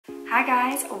Hi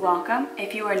guys, welcome.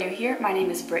 If you are new here, my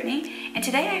name is Brittany, and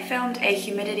today I filmed a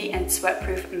humidity and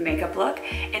sweat-proof makeup look.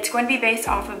 It's going to be based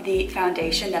off of the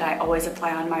foundation that I always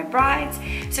apply on my brides.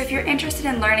 So if you're interested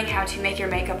in learning how to make your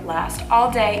makeup last all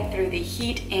day through the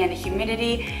heat and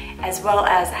humidity, as well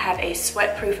as have a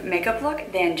sweat-proof makeup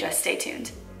look, then just stay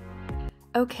tuned.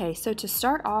 Okay, so to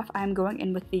start off, I'm going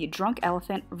in with the Drunk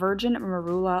Elephant Virgin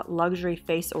Marula Luxury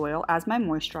Face Oil as my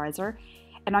moisturizer,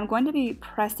 and I'm going to be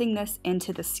pressing this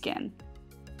into the skin.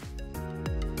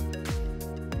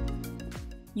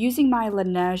 Using my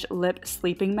Laneige Lip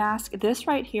Sleeping Mask, this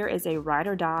right here is a ride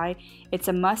or die. It's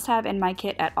a must-have in my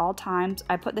kit at all times.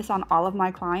 I put this on all of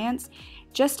my clients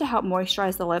just to help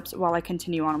moisturize the lips while I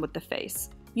continue on with the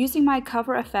face. Using my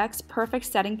Cover FX Perfect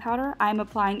Setting Powder, I'm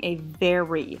applying a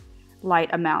very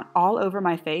light amount all over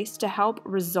my face to help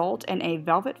result in a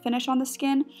velvet finish on the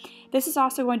skin. This is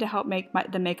also going to help make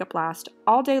the makeup last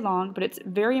all day long, but it's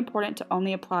very important to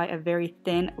only apply a very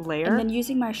thin layer. And then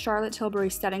using my Charlotte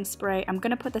Tilbury setting spray, I'm going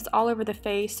to put this all over the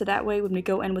face so that way when we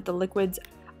go in with the liquids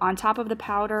on top of the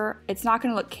powder, it's not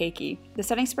going to look cakey. The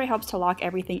setting spray helps to lock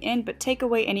everything in, but take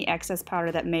away any excess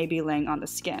powder that may be laying on the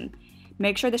skin.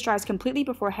 Make sure this dries completely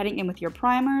before heading in with your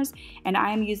primers, and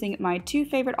I am using my two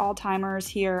favorite all-timers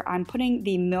here. I'm putting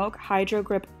the Milk Hydro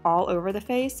Grip all over the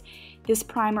face. This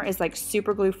primer is like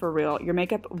super glue for real. Your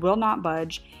makeup will not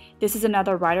budge. This is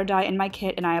another ride or die in my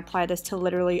kit, and I apply this to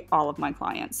literally all of my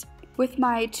clients. With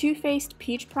my Too Faced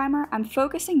Peach Primer, I'm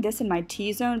focusing this in my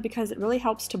T-zone because it really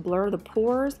helps to blur the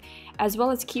pores, as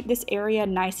well as keep this area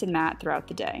nice and matte throughout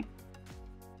the day.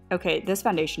 Okay, this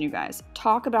foundation, you guys,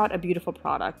 talk about a beautiful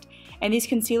product. And these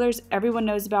concealers everyone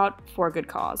knows about for a good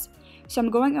cause. So I'm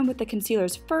going in with the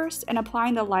concealers first and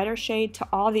applying the lighter shade to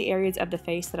all the areas of the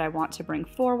face that I want to bring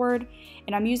forward.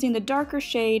 And I'm using the darker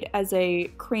shade as a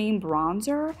cream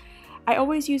bronzer. I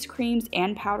always use creams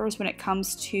and powders when it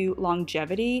comes to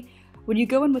longevity. When you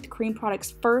go in with cream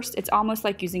products first, it's almost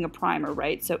like using a primer,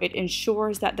 right? So it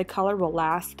ensures that the color will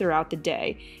last throughout the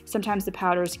day. Sometimes the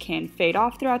powders can fade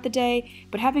off throughout the day,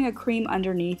 but having a cream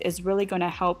underneath is really going to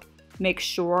help make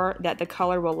sure that the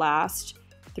color will last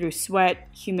through sweat,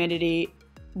 humidity,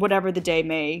 whatever the day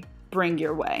may bring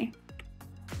your way.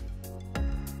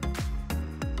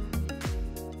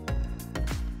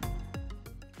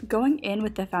 Going in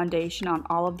with the foundation on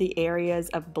all of the areas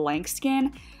of blank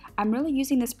skin, I'm really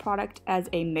using this product as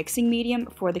a mixing medium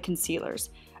for the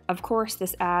concealers. Of course,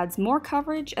 this adds more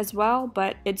coverage as well,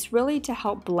 but it's really to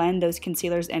help blend those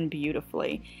concealers in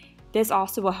beautifully. This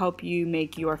also will help you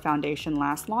make your foundation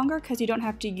last longer because you don't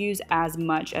have to use as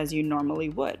much as you normally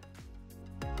would.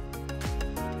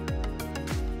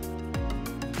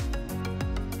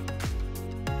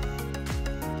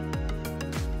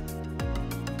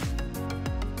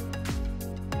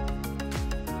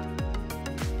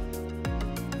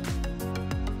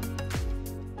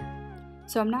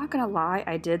 So I'm not gonna lie,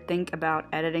 I did think about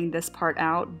editing this part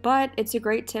out, but it's a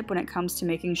great tip when it comes to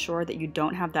making sure that you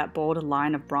don't have that bold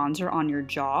line of bronzer on your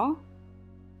jaw.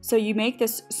 So you make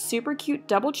this super cute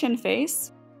double chin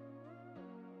face,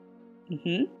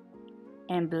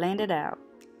 and blend it out.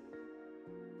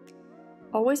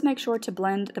 Always make sure to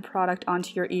blend the product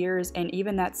onto your ears and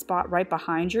even that spot right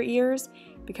behind your ears,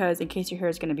 because in case your hair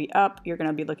is gonna be up, you're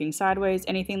gonna be looking sideways,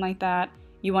 anything like that,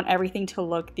 you want everything to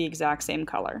look the exact same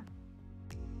color.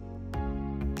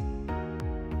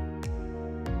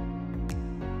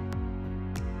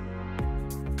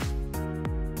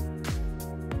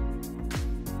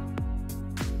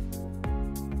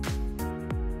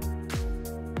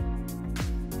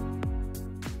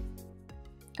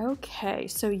 Okay,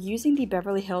 so using the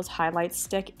Beverly Hills Highlight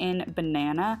Stick in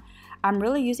Banana, I'm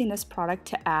really using this product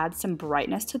to add some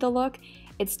brightness to the look.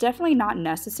 It's definitely not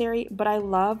necessary, but I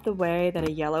love the way that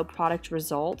a yellow product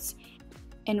results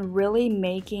in really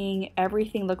making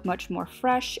everything look much more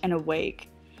fresh and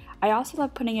awake. I also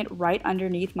love putting it right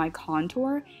underneath my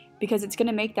contour because it's going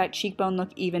to make that cheekbone look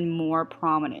even more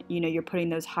prominent. You know, you're putting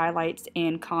those highlights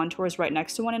and contours right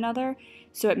next to one another,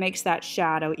 so it makes that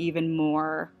shadow even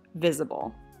more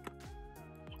visible.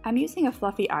 I'm using a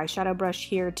fluffy eyeshadow brush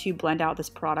here to blend out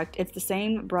this product. It's the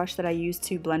same brush that I use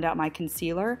to blend out my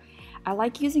concealer. I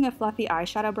like using a fluffy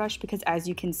eyeshadow brush because, as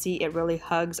you can see, it really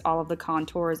hugs all of the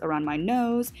contours around my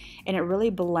nose and it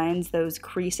really blends those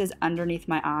creases underneath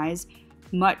my eyes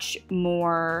much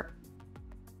more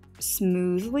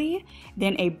smoothly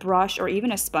than a brush or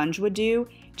even a sponge would do,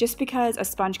 just because a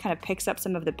sponge kind of picks up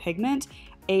some of the pigment.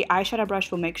 A eyeshadow brush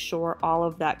will make sure all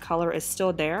of that color is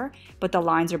still there, but the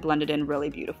lines are blended in really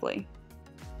beautifully.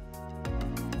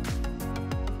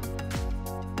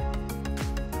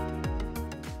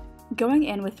 Going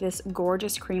in with this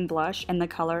gorgeous cream blush in the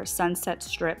color Sunset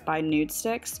Strip by Nude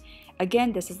Sticks.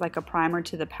 Again, this is like a primer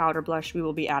to the powder blush we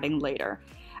will be adding later.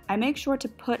 I make sure to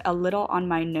put a little on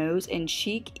my nose and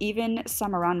cheek, even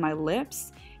some around my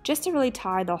lips, just to really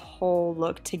tie the whole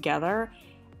look together.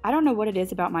 I don't know what it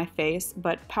is about my face,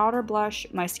 but powder blush,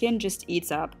 my skin just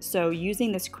eats up, so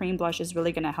using this cream blush is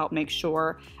really going to help make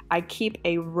sure I keep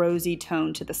a rosy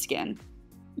tone to the skin.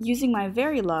 Using my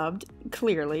very loved,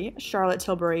 clearly, Charlotte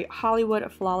Tilbury Hollywood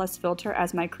Flawless Filter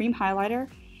as my cream highlighter.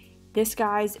 This,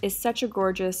 guys, is such a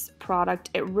gorgeous product.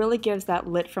 It really gives that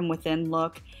lit from within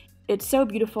look. It's so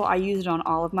beautiful. I use it on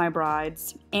all of my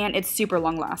brides, and it's super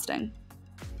long lasting.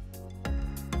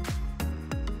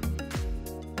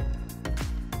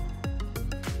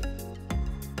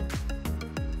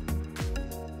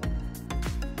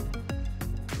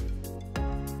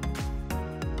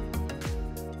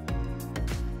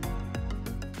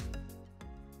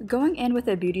 Going in with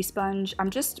a beauty sponge, I'm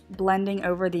just blending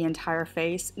over the entire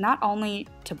face, not only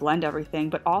to blend everything,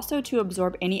 but also to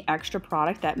absorb any extra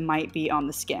product that might be on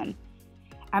the skin.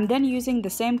 I'm then using the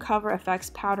same Cover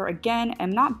FX powder again.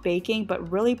 I'm not baking,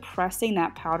 but really pressing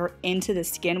that powder into the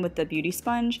skin with the beauty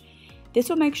sponge. This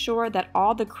will make sure that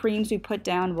all the creams we put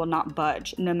down will not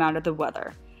budge, no matter the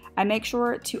weather. I make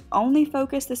sure to only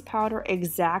focus this powder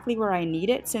exactly where I need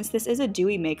it. Since this is a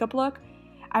dewy makeup look,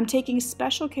 I'm taking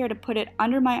special care to put it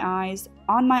under my eyes,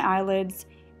 on my eyelids,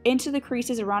 into the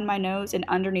creases around my nose, and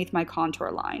underneath my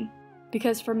contour line.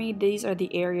 Because for me, these are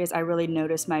the areas I really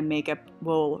notice my makeup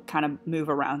will kind of move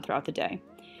around throughout the day.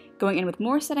 Going in with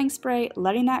more setting spray,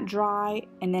 letting that dry,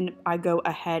 and then I go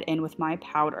ahead in with my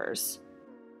powders.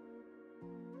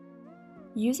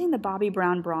 Using the Bobbi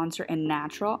Brown bronzer in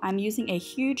Natural, I'm using a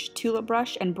huge tulip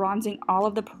brush and bronzing all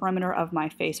of the perimeter of my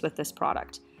face with this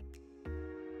product.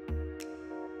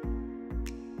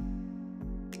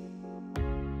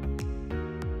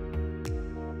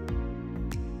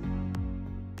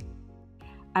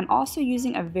 I'm also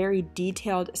using a very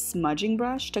detailed smudging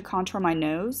brush to contour my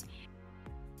nose,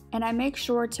 and I make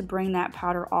sure to bring that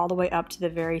powder all the way up to the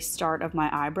very start of my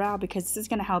eyebrow because this is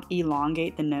going to help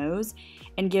elongate the nose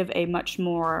and give a much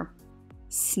more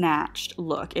snatched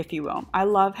look, if you will. I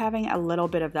love having a little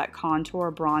bit of that contour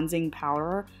bronzing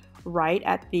powder right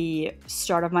at the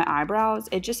start of my eyebrows.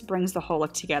 It just brings the whole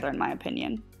look together, in my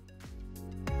opinion.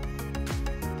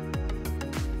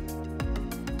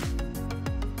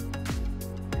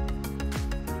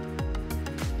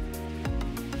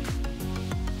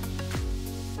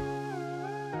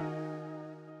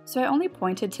 So I only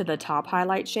pointed to the top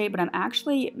highlight shade, but I'm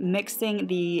actually mixing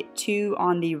the two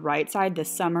on the right side, the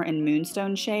Summer and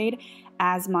Moonstone shade,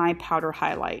 as my powder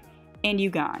highlight. And you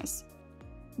guys,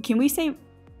 can we say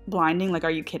blinding? Like,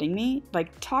 are you kidding me?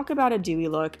 Like, talk about a dewy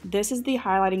look. This is the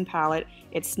highlighting palette.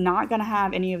 It's not gonna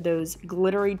have any of those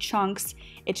glittery chunks.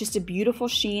 It's just a beautiful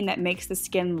sheen that makes the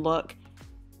skin look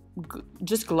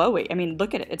just glowy. I mean,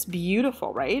 look at it. It's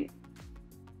beautiful, right?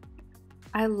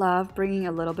 I love bringing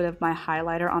a little bit of my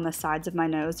highlighter on the sides of my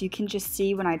nose. You can just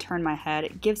see when I turn my head,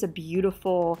 it gives a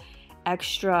beautiful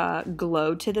extra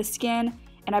glow to the skin.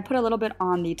 And I put a little bit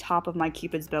on the top of my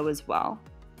Cupid's bow as well.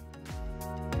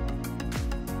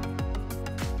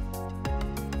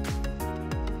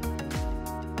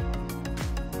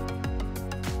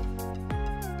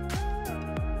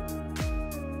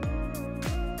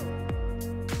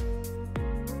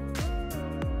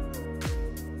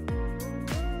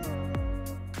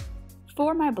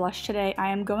 For my blush today, I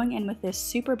am going in with this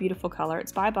super beautiful color.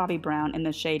 It's by Bobbi Brown in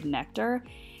the shade Nectar.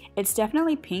 It's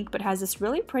definitely pink, but has this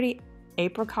really pretty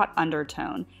apricot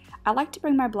undertone. I like to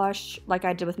bring my blush, like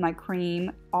I did with my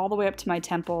cream, all the way up to my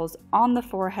temples, on the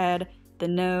forehead, the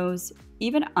nose,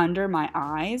 even under my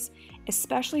eyes.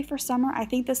 Especially for summer, I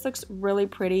think this looks really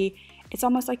pretty. It's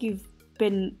almost like you've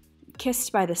been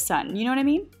kissed by the sun, you know what I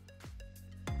mean?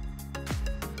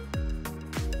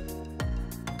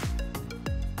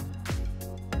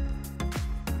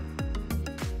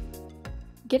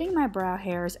 Getting my brow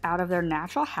hairs out of their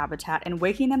natural habitat and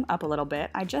waking them up a little bit,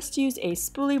 I just used a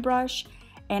spoolie brush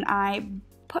and I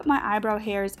put my eyebrow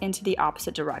hairs into the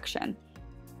opposite direction.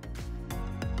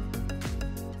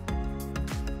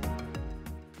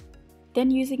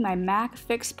 Then using my MAC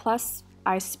Fix Plus,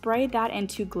 I sprayed that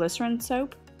into glycerin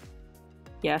soap.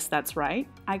 Yes, that's right.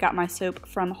 I got my soap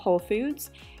from Whole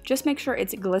Foods. Just make sure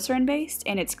it's glycerin based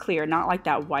and it's clear, not like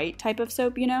that white type of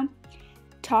soap, you know?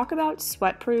 Talk about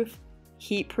sweat proof,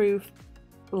 heat proof,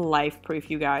 life proof,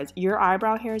 you guys. Your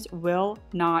eyebrow hairs will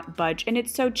not budge, and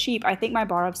it's so cheap. I think my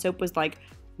bar of soap was like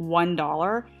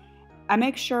 $1. I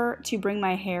make sure to bring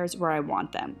my hairs where I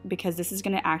want them because this is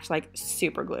going to act like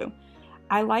super glue.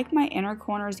 I like my inner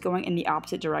corners going in the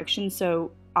opposite direction,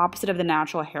 so opposite of the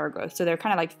natural hair growth, so they're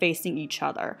kind of like facing each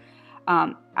other.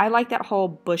 I like that whole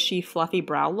bushy, fluffy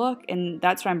brow look, and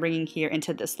that's what I'm bringing here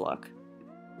into this look.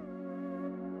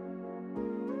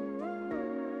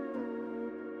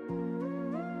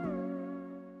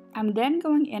 I'm then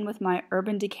going in with my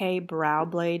Urban Decay brow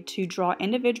blade to draw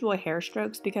individual hair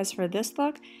strokes because for this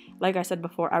look, like I said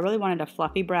before, I really wanted a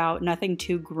fluffy brow, nothing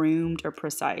too groomed or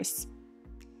precise.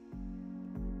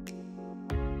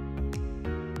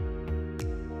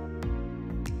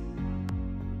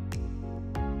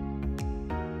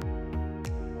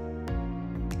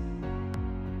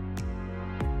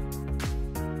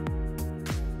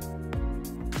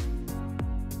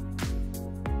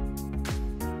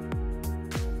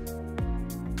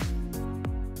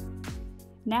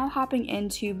 Now hopping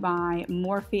into my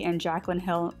Morphe and Jaclyn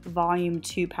Hill Volume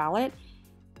 2 palette.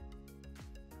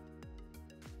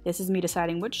 This is me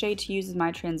deciding which shade to use as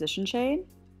my transition shade.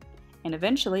 And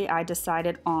eventually I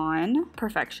decided on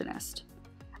Perfectionist.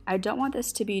 I don't want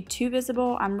this to be too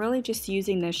visible. I'm really just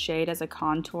using this shade as a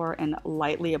contour and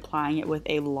lightly applying it with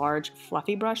a large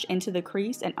fluffy brush into the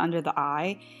crease and under the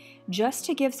eye. Just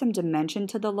to give some dimension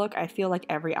to the look. I feel like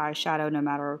every eyeshadow, no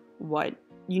matter what,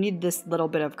 you need this little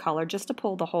bit of color just to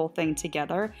pull the whole thing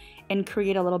together and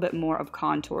create a little bit more of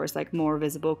contours, like more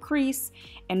visible crease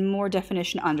and more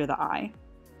definition under the eye.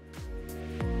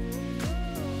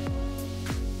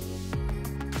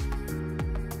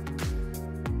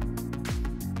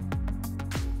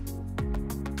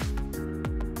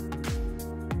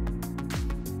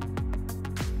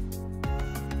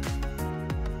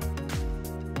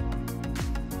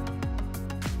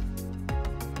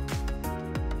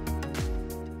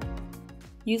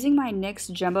 Using my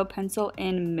NYX Jumbo Pencil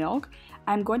in Milk,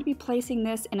 I'm going to be placing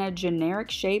this in a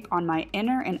generic shape on my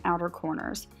inner and outer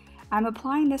corners. I'm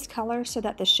applying this color so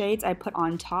that the shades I put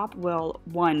on top will,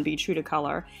 1, be true to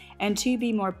color, and 2,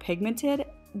 be more pigmented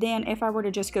than if I were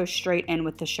to just go straight in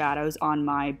with the shadows on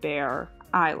my bare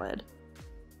eyelid.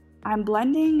 I'm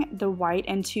blending the white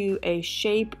into a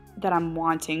shape that I'm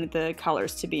wanting the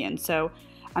colors to be in, so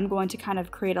I'm going to kind of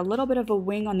create a little bit of a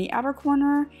wing on the outer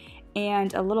corner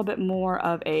and a little bit more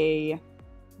of a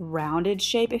rounded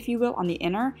shape, if you will, on the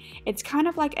inner. It's kind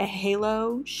of like a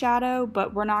halo shadow,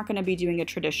 but we're not going to be doing a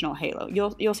traditional halo.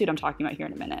 You'll see what I'm talking about here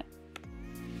in a minute.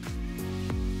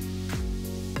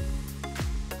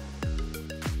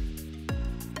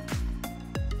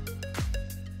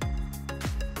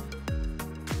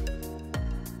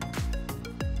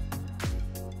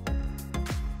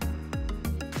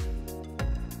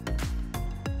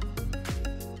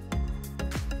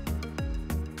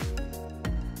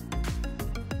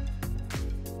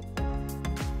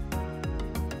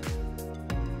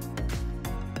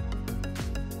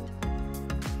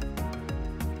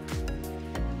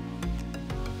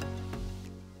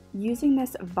 Using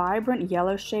this vibrant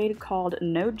yellow shade called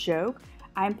No Joke,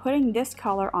 I'm putting this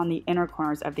color on the inner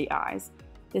corners of the eyes.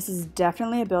 This is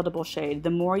definitely a buildable shade. The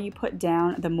more you put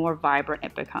down, the more vibrant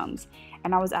it becomes.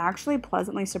 And I was actually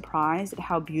pleasantly surprised at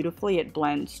how beautifully it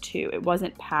blends too. It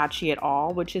wasn't patchy at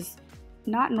all, which is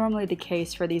not normally the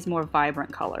case for these more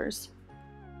vibrant colors.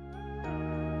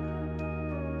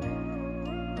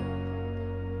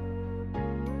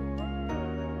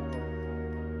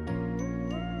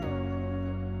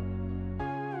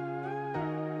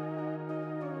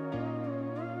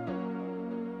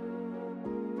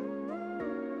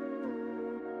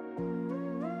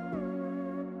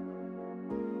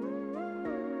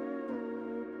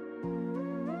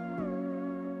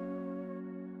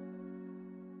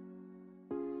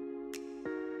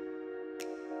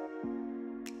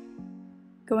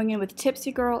 Going in with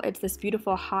Tipsy Girl, it's this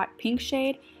beautiful hot pink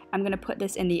shade. I'm going to put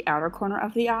this in the outer corner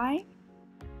of the eye.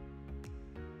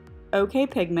 Okay,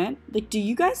 pigment. Like, do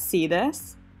you guys see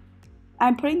this?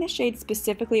 I'm putting this shade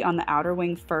specifically on the outer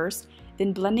wing first,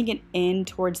 then blending it in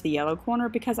towards the yellow corner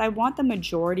because I want the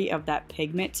majority of that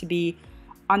pigment to be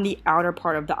on the outer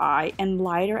part of the eye and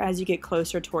lighter as you get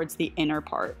closer towards the inner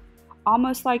part.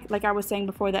 Almost like I was saying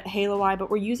before, that halo eye, but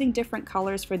we're using different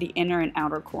colors for the inner and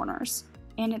outer corners.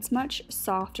 And it's much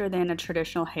softer than a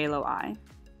traditional halo eye.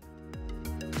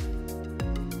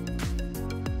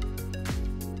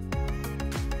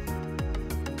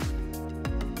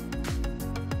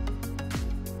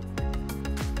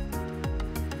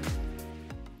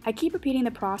 I keep repeating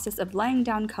the process of laying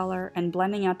down color and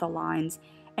blending out the lines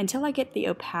until I get the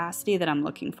opacity that I'm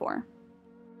looking for.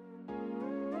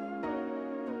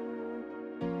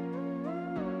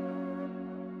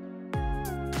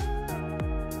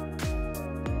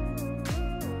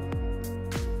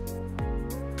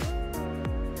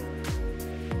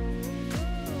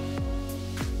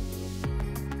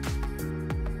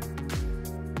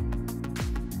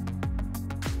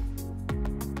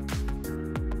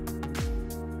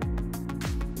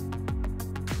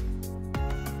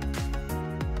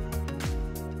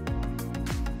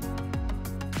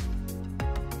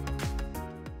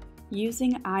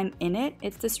 Using I'm In It,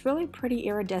 it's this really pretty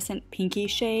iridescent pinky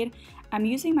shade. I'm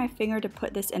using my finger to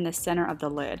put this in the center of the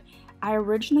lid. I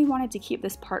originally wanted to keep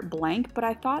this part blank, but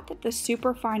I thought that the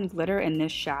super fine glitter in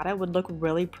this shadow would look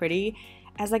really pretty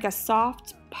as like a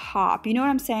soft pop. You know what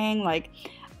I'm saying? Like,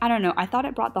 I don't know, I thought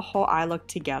it brought the whole eye look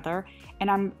together, and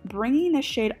I'm bringing this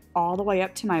shade all the way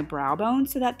up to my brow bone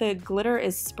so that the glitter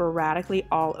is sporadically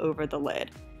all over the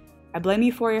lid. I blame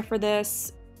Euphoria for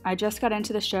this. I just got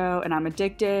into the show and I'm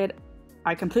addicted.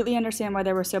 I completely understand why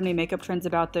there were so many makeup trends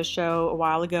about this show a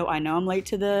while ago. I know I'm late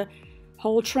to the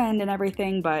whole trend and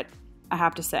everything, but I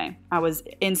have to say, I was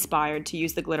inspired to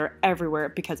use the glitter everywhere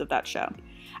because of that show.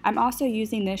 I'm also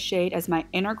using this shade as my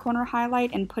inner corner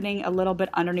highlight and putting a little bit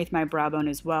underneath my brow bone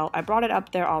as well. I brought it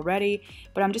up there already,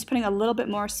 but I'm just putting a little bit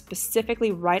more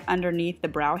specifically right underneath the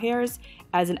brow hairs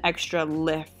as an extra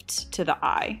lift to the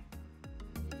eye.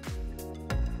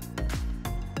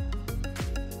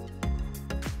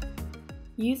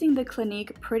 Using the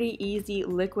Clinique Pretty Easy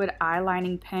Liquid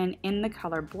Eyelining Pen in the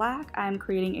color black, I am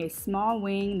creating a small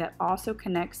wing that also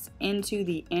connects into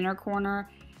the inner corner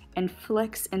and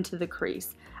flicks into the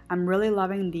crease. I'm really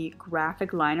loving the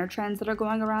graphic liner trends that are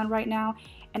going around right now,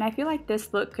 and I feel like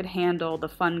this look could handle the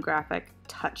fun graphic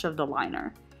touch of the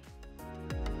liner.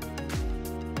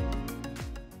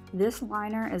 This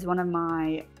liner is one of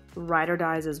my ride or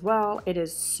dies as well. It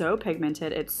is so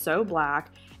pigmented, it's so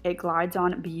black. It glides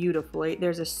on beautifully.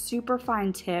 There's a super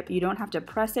fine tip. You don't have to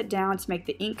press it down to make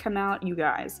the ink come out. You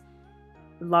guys,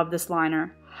 love this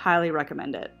liner. Highly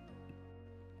recommend it.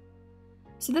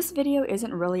 So this video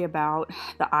isn't really about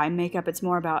the eye makeup. It's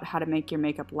more about how to make your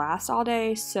makeup last all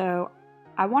day. So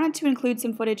I wanted to include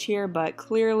some footage here, but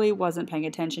clearly wasn't paying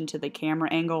attention to the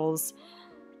camera angles.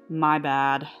 My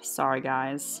bad. Sorry,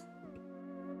 guys.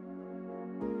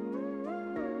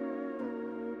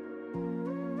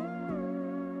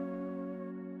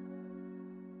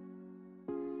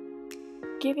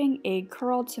 Giving a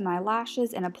curl to my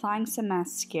lashes and applying some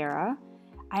mascara.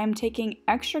 I am taking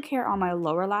extra care on my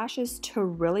lower lashes to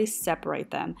really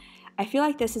separate them. I feel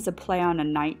like this is a play on a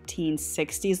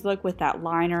 1960s look with that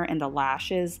liner and the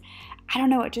lashes. I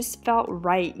don't know, it just felt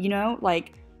right, you know?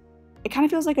 Like, it kind of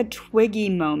feels like a Twiggy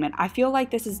moment. I feel like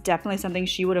this is definitely something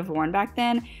she would have worn back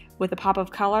then with a pop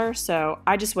of color, so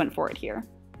I just went for it here.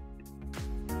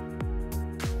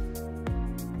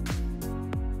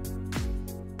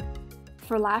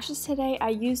 For lashes today, I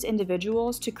used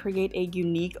individuals to create a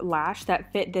unique lash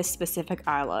that fit this specific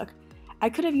eye look. I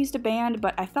could have used a band,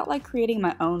 but I felt like creating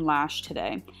my own lash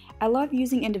today. I love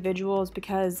using individuals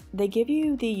because they give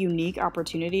you the unique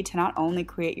opportunity to not only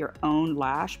create your own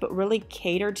lash, but really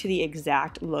cater to the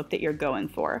exact look that you're going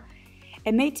for.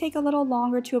 It may take a little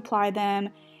longer to apply them,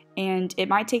 and it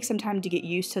might take some time to get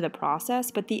used to the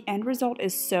process, but the end result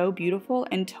is so beautiful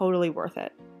and totally worth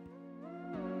it.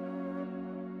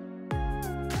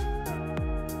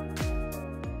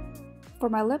 For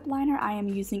my lip liner, I am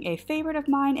using a favorite of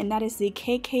mine, and that is the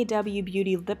KKW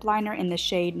Beauty Lip Liner in the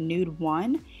shade Nude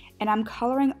 1. And I'm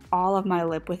coloring all of my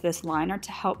lip with this liner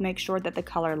to help make sure that the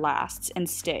color lasts and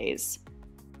stays.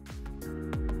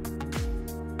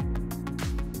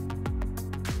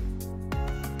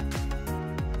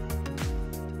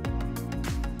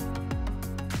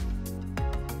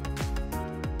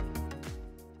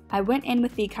 I went in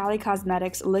with the Kylie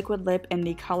Cosmetics Liquid Lip in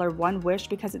the color One Wish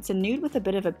because it's a nude with a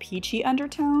bit of a peachy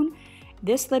undertone.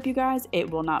 This lip, you guys, it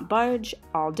will not budge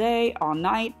all day, all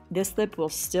night. This lip will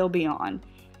still be on.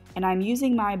 And I'm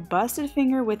using my busted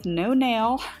finger with no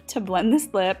nail to blend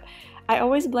this lip. I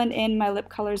always blend in my lip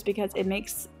colors because it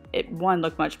makes it, one,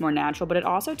 look much more natural, but it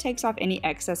also takes off any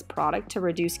excess product to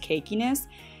reduce cakiness,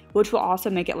 which will also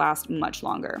make it last much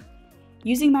longer.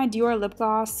 Using my Dior lip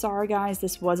gloss, sorry guys,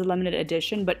 this was a limited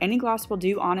edition, but any gloss will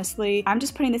do, honestly. I'm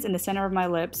just putting this in the center of my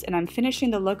lips, and I'm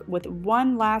finishing the look with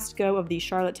one last go of the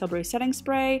Charlotte Tilbury setting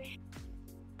spray,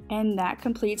 and that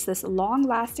completes this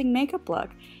long-lasting makeup look.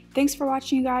 Thanks for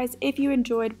watching, you guys. If you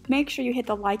enjoyed, make sure you hit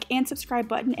the like and subscribe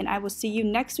button, and I will see you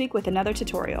next week with another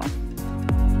tutorial.